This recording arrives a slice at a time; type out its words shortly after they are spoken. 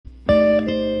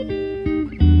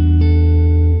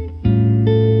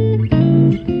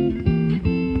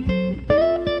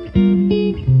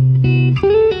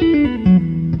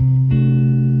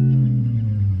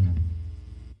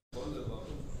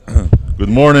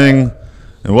morning,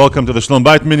 and welcome to the Shalom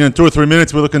Bayit Minyan. In 2 or 3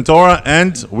 minutes, we look in Torah,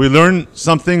 and we learn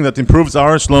something that improves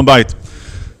our Shalom Bayit.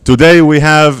 Today, we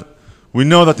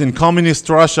know that in communist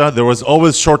Russia, there was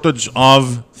always shortage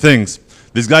of things.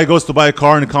 This guy goes to buy a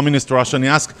car in communist Russia, and he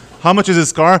asks, how much is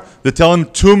his car? They tell him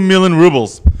 2 million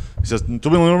rubles. He says, 2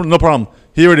 million rubles? No problem.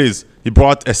 Here it is. He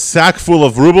brought a sack full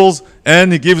of rubles,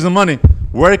 and he gives them money.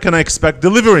 Where can I expect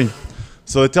delivery?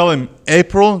 So they tell him,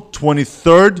 April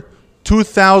 23rd,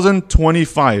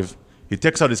 2025. He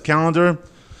takes out his calendar,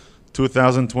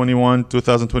 2021,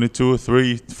 2022,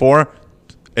 3, 4,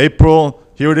 April,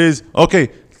 here it is. Okay,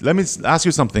 let me ask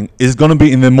you something. Is it going to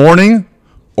be in the morning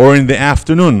or in the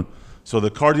afternoon? So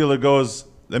the car dealer goes,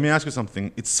 let me ask you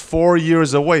something. It's 4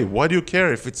 years away. Why do you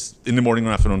care if it's in the morning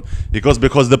or afternoon? He goes,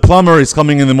 because the plumber is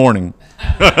coming in the morning.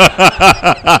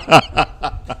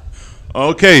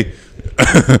 Okay.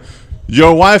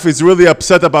 Your wife is really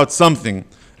upset about something,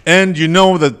 and you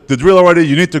know that the drill already,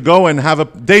 you need to go and have a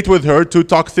date with her to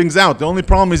talk things out. The only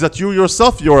problem is that you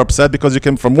yourself, you're upset because you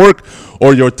came from work,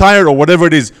 or you're tired, or whatever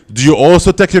it is. Do you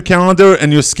also take your calendar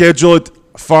and you schedule it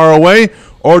far away,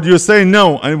 or do you say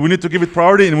no, and we need to give it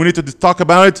priority, and we need to talk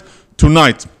about it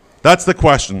tonight? That's the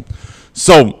question.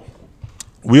 So,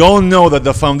 we all know that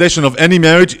the foundation of any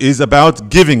marriage is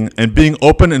about giving and being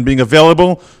open and being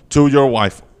available to your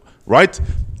wife, right?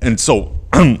 And so,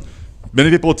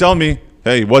 many people tell me,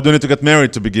 hey, why do you need to get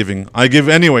married to be giving? I give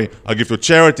anyway. I give to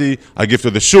charity. I give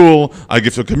to the shul. I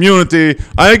give to community.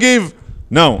 I give.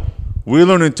 No. We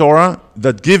learn in Torah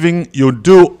that giving you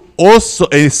do also,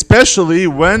 especially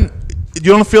when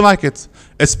you don't feel like it.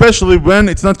 Especially when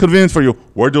it's not convenient for you.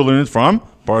 Where do you learn it from?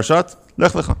 Parashat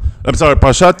Lech Lecha. I'm sorry,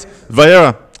 Parashat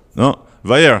Vayera. No,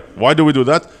 Vayera. Why do we do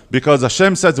that? Because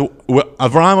Hashem says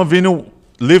Avraham Avinu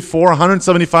lived for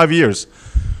 175 years.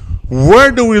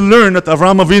 Where do we learn that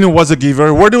Avraham Avinu was a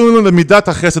giver? Where do we learn the Midat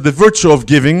HaChesed, the virtue of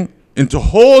giving, into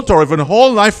whole Torah, even the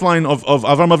whole lifeline of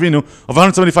Avraham Avinu of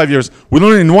 175 years? We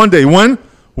learn it in one day. When?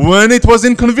 When it was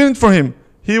inconvenient for him.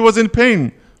 He was in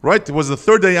pain, right? It was the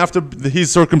third day after his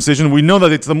circumcision. We know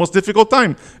that it's the most difficult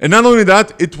time. And not only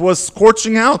that, it was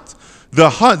scorching out.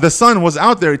 The sun was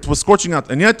out there. It was scorching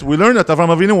out. And yet, we learn that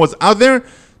Avraham Avinu was out there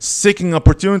seeking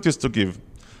opportunities to give.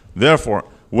 Therefore,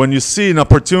 when you see an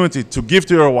opportunity to give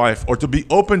to your wife or to be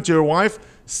open to your wife,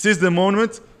 seize the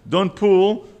moment. Don't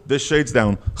pull the shades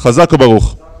down. Chazak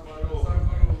u'baruch.